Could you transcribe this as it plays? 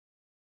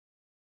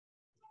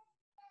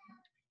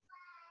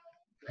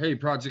Hey,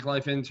 Project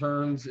Life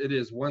interns. It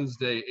is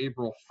Wednesday,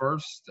 April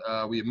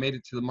 1st. We have made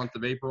it to the month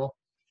of April.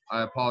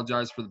 I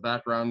apologize for the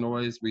background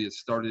noise. We have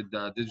started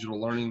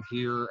digital learning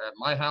here at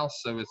my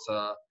house, so it's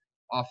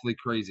awfully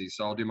crazy.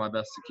 So I'll do my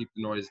best to keep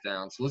the noise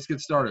down. So let's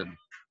get started.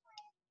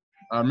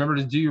 Remember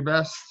to do your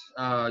best.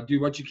 Do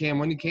what you can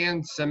when you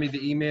can. Send me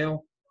the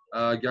email.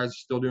 You guys are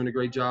still doing a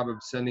great job of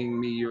sending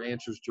me your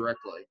answers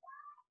directly.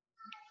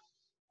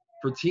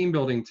 For team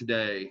building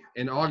today,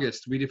 in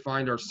August, we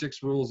defined our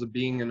 6 rules of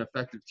being an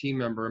effective team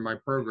member in my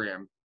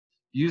program.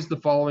 Use the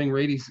following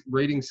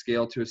rating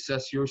scale to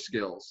assess your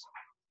skills.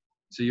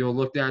 So you'll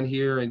look down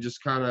here and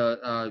just kind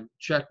of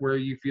check where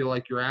you feel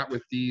like you're at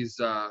with these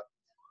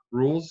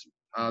rules.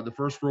 The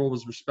first rule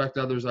was respect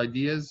others'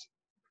 ideas,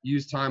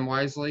 use time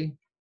wisely,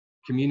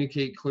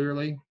 communicate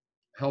clearly,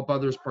 help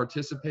others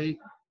participate,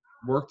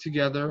 work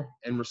together,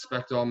 and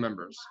respect all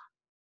members.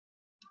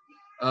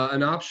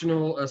 An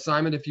optional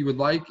assignment, if you would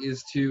like,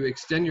 is to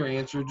extend your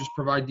answer. Just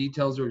provide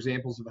details or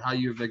examples of how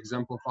you've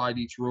exemplified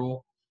each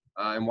rule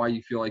and why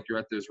you feel like you're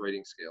at those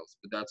rating scales,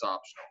 but that's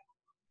optional.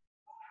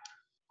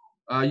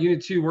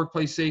 Unit 2,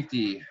 workplace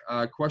safety.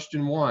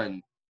 Question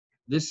 1.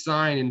 This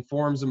sign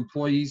informs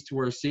employees to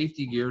wear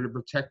safety gear to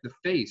protect the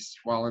face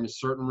while in a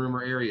certain room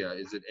or area.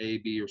 Is it A,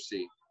 B, or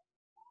C?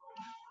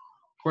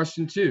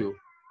 Question 2.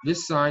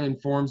 This sign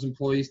informs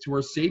employees to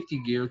wear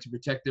safety gear to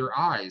protect their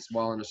eyes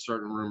while in a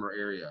certain room or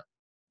area.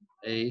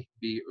 A,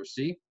 B, or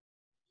C?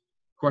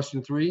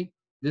 Question 3.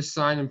 This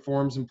sign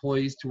informs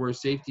employees to wear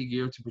safety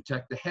gear to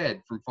protect the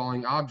head from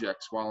falling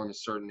objects while in a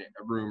certain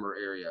room or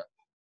area.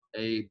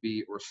 A,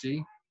 B, or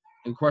C?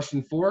 And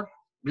question 4.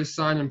 This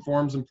sign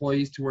informs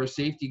employees to wear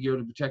safety gear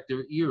to protect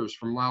their ears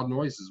from loud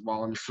noises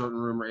while in a certain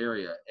room or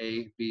area.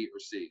 A, B, or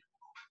C?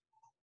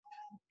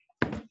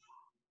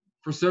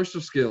 For social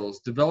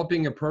skills,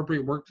 developing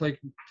appropriate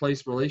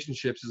workplace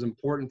relationships is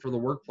important for the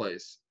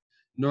workplace.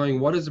 Knowing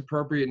what is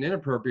appropriate and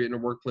inappropriate in a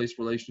workplace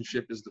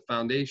relationship is the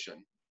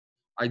foundation.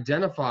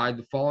 Identify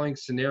the following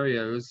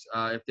scenarios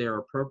if they are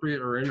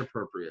appropriate or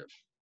inappropriate.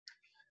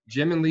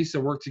 Jim and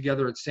Lisa work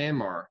together at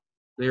Sanmar.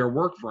 They are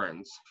work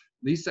friends.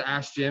 Lisa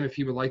asked Jim if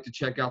he would like to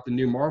check out the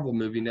new Marvel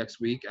movie next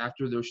week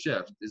after their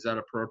shift. Is that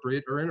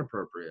appropriate or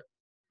inappropriate?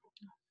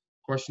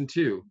 Question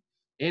 2.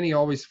 Annie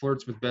always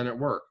flirts with Ben at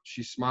work.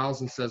 She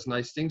smiles and says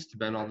nice things to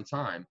Ben all the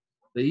time.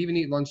 They even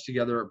eat lunch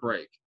together at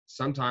break.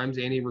 Sometimes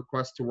Annie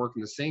requests to work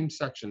in the same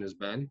section as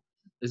Ben.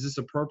 Is this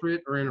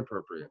appropriate or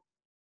inappropriate?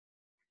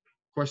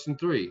 Question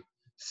 3.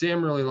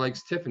 Sam really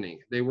likes Tiffany.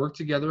 They work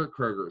together at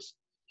Kroger's.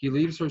 He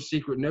leaves her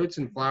secret notes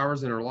and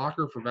flowers in her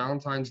locker for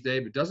Valentine's Day,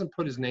 but doesn't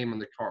put his name on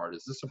the card.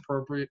 Is this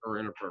appropriate or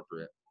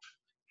inappropriate?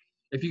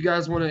 If you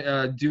guys want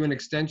to do an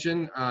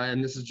extension,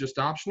 and this is just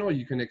optional,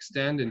 you can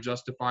extend and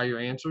justify your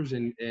answers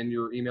in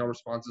your email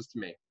responses to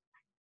me.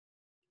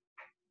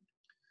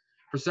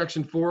 For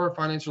section 4,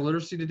 financial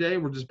literacy today,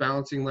 we're just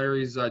balancing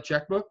Larry's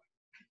checkbook.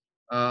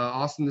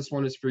 Austin, this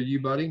one is for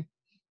you, buddy.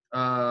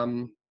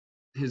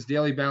 His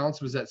daily balance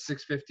was at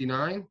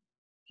 $6.59.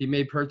 He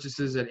made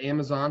purchases at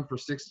Amazon for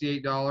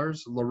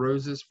 $68, La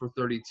Rosa's for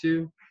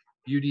 $32,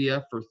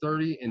 UDF for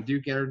 $30, and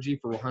Duke Energy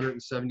for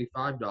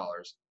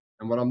 $175.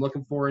 And what I'm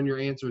looking for in your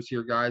answers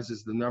here, guys,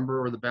 is the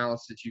number or the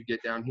balance that you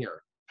get down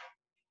here.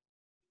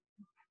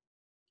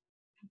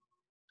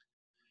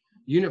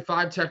 Unit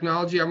 5,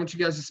 technology. I want you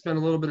guys to spend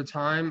a little bit of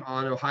time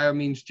on Ohio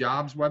Means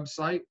Jobs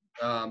website.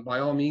 By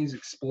all means,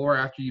 explore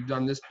after you've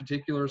done this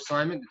particular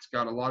assignment. It's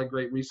got a lot of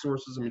great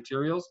resources and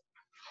materials.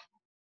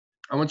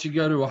 I want you to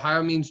go to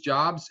Ohio Means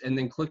Jobs and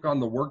then click on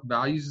the work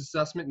values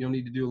assessment. You'll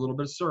need to do a little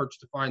bit of search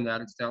to find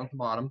that. It's down at the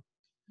bottom.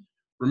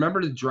 Remember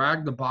to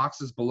drag the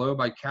boxes below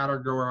by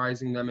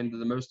categorizing them into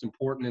the most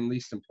important and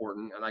least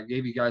important. And I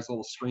gave you guys a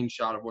little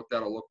screenshot of what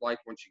that'll look like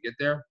once you get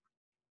there.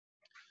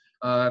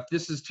 If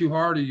this is too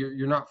hard or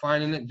you're not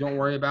finding it, don't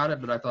worry about it,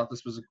 but I thought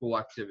this was a cool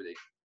activity.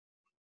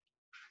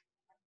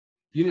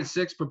 Unit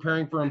 6,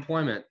 preparing for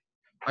employment.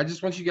 I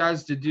just want you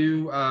guys to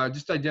do,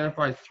 just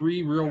identify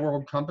 3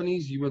 real-world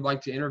companies you would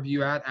like to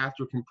interview at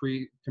after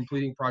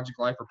completing Project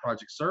Life or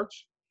Project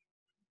Search.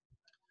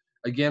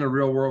 Again, a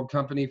real-world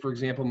company, for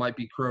example, might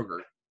be Kroger.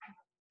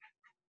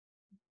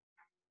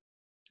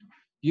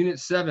 Unit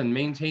 7,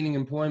 maintaining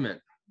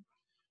employment.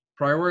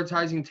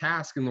 Prioritizing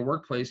tasks in the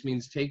workplace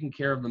means taking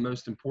care of the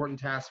most important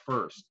tasks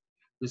first.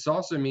 This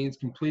also means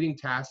completing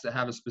tasks that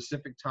have a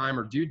specific time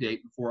or due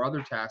date before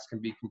other tasks can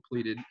be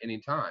completed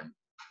anytime.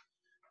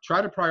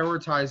 Try to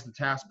prioritize the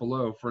task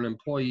below for an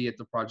employee at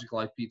the Project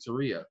Life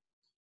Pizzeria.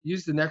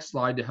 Use the next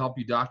slide to help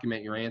you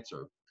document your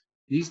answer.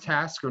 These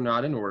tasks are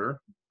not in order.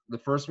 The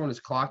first one is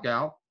clock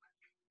out,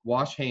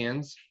 wash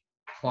hands,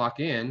 clock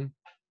in,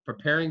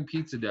 preparing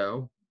pizza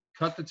dough,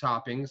 cut the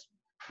toppings,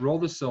 roll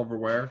the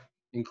silverware,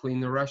 and clean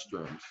the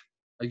restrooms.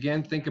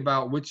 Again, think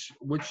about which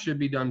should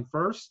be done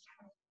first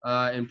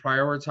and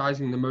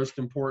prioritizing the most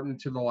important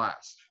to the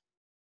last.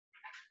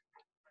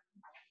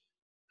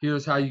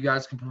 Here's how you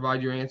guys can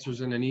provide your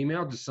answers in an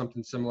email, just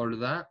something similar to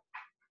that.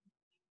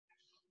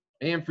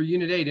 And for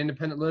Unit 8,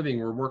 independent living,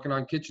 we're working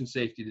on kitchen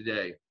safety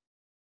today.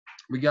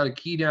 We got a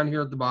key down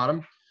here at the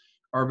bottom.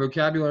 Our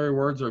vocabulary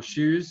words are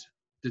shoes,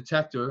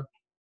 detector,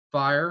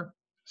 fire,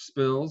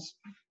 spills,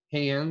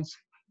 hands,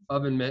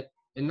 oven mitt,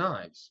 and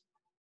knives.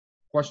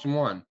 Question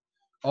 1.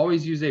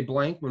 Always use a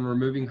blank when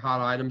removing hot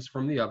items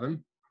from the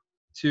oven.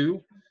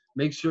 2.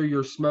 Make sure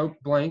your smoke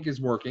blank is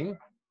working.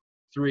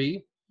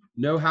 3.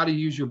 Know how to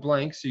use your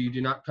blank so you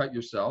do not cut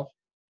yourself.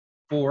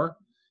 4.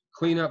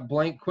 Clean up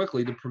blank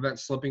quickly to prevent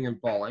slipping and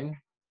falling.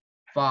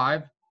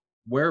 5.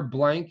 Wear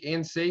blank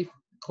and safe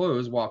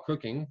clothes while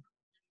cooking.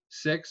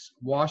 6.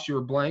 Wash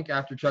your blank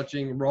after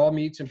touching raw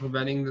meats and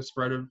prevent the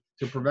spread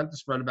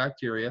of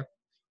bacteria.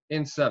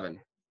 And 7.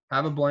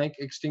 Have a blank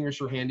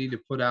extinguisher handy to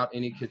put out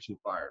any kitchen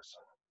fires.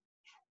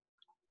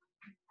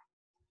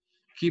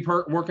 Keep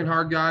working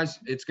hard, guys.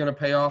 It's going to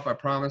pay off, I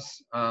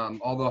promise.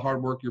 All the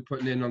hard work you're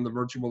putting in on the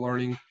virtual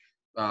learning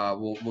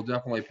will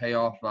definitely pay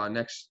off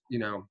next,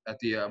 at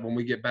the when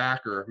we get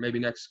back, or maybe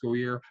next school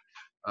year.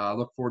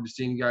 Look forward to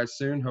seeing you guys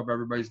soon. Hope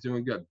everybody's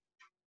doing good.